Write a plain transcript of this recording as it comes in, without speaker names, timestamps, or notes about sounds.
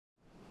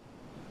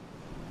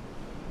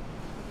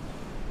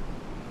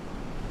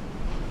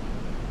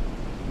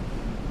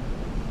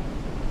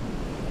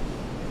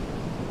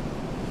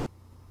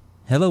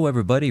Hello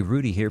everybody,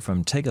 Rudy here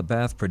from Take a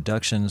Bath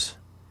Productions.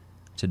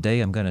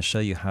 Today I'm going to show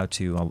you how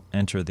to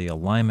enter the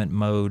alignment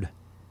mode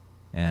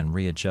and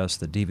readjust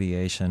the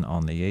deviation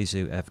on the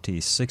Yaesu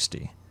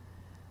FT-60.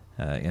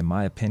 In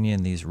my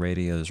opinion, these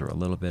radios are a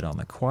little bit on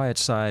the quiet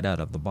side out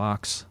of the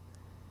box,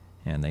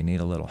 and they need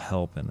a little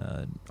help in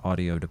the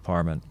audio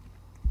department.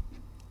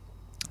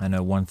 I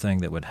know one thing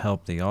that would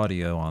help the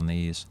audio on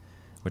these,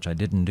 which I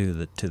didn't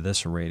do to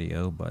this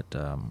radio, but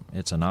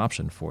it's an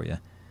option for you.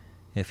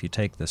 If you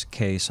take this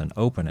case and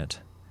open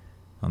it,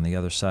 on the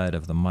other side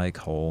of the mic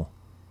hole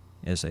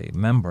is a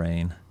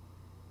membrane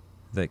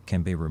that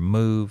can be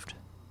removed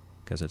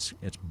because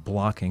it's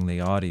blocking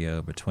the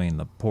audio between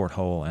the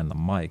porthole and the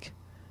mic,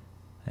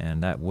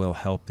 and that will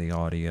help the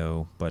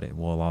audio, but it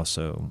will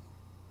also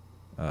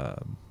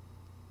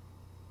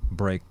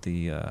break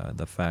the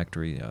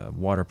factory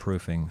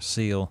waterproofing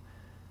seal.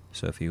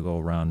 So if you go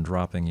around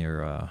dropping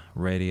your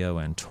radio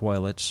in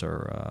toilets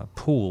or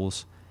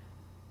pools,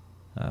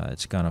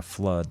 it's going to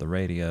flood the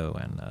radio,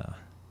 and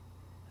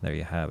there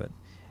you have it.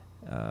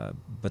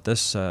 But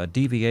this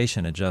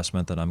deviation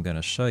adjustment that I'm going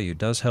to show you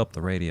does help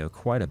the radio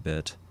quite a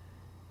bit,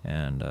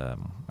 and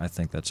I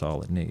think that's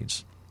all it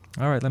needs.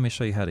 All right, let me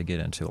show you how to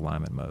get into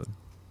alignment mode.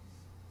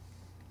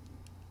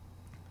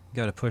 You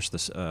got to push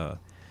this, the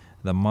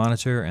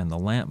monitor and the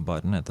lamp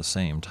button at the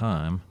same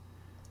time.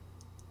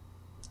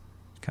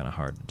 It's kind of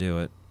hard to do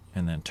it,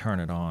 and then turn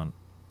it on.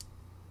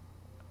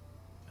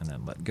 And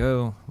then let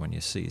go. When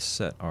you see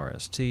set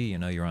RST, you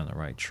know you're on the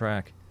right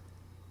track.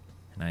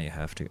 Now you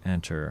have to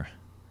enter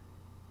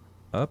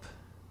up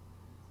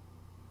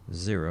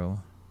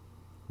 0,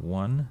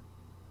 1,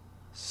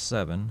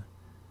 7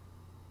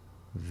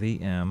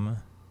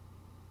 VM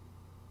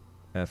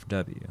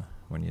FW.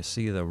 When you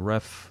see the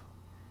ref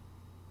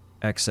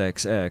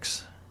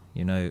XXX,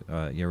 you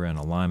know you're in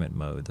alignment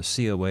mode. The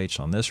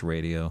COH on this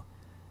radio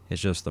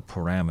is just the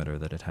parameter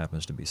that it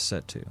happens to be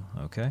set to.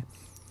 Okay.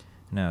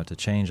 Now to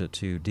change it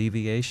to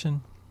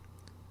deviation,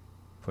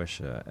 push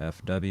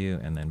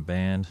FW and then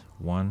band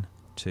 1,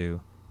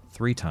 2,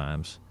 3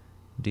 times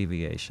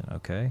deviation.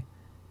 Okay,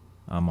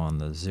 I'm on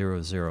the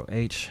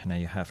 00H. Now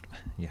you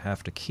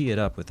have to key it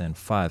up within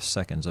 5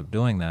 seconds of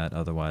doing that,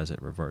 otherwise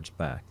it reverts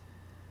back.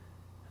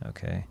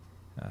 Okay,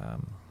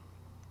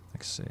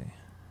 let's see.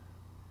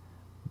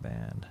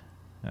 Band.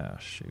 Oh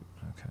shoot.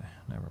 Okay,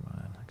 never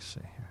mind. Let's see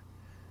here.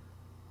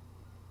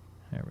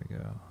 There we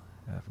go.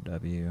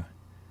 FW.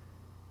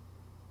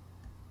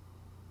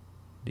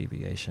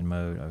 Deviation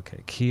mode.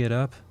 Okay, key it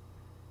up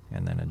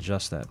and then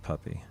adjust that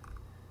puppy.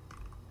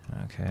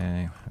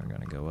 Okay, we're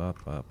going to go up,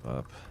 up,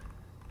 up.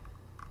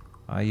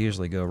 I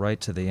usually go right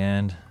to the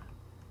end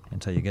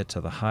until you get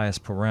to the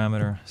highest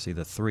parameter. See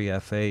the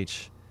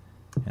 3FH,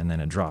 and then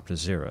it dropped to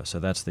 0.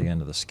 So that's the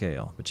end of the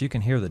scale. But you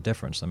can hear the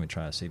difference. Let me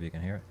try to see if you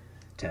can hear it.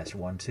 Test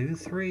 1, 2,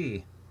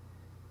 3.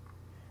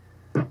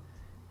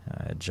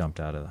 It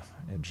jumped out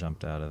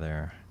of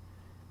there.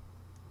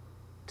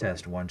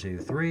 Test 1, 2,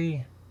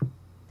 3.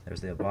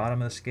 There's the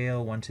bottom of the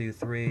scale, 1, 2,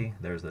 3.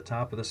 There's the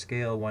top of the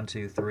scale, 1,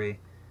 2, 3.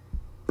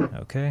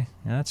 Okay,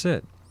 that's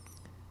it.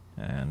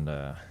 And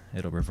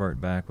it'll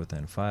revert back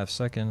within 5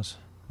 seconds.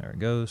 There it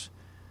goes.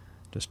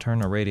 Just turn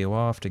the radio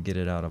off to get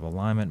it out of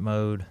alignment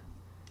mode,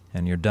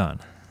 and you're done.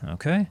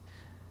 Okay?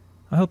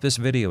 I hope this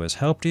video has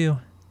helped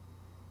you.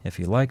 If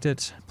you liked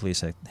it,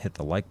 please hit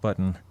the like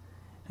button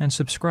and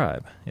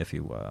subscribe if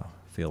you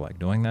feel like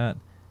doing that.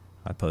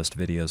 I post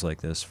videos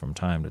like this from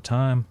time to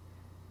time.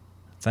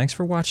 Thanks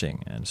for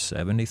watching, and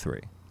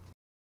 73.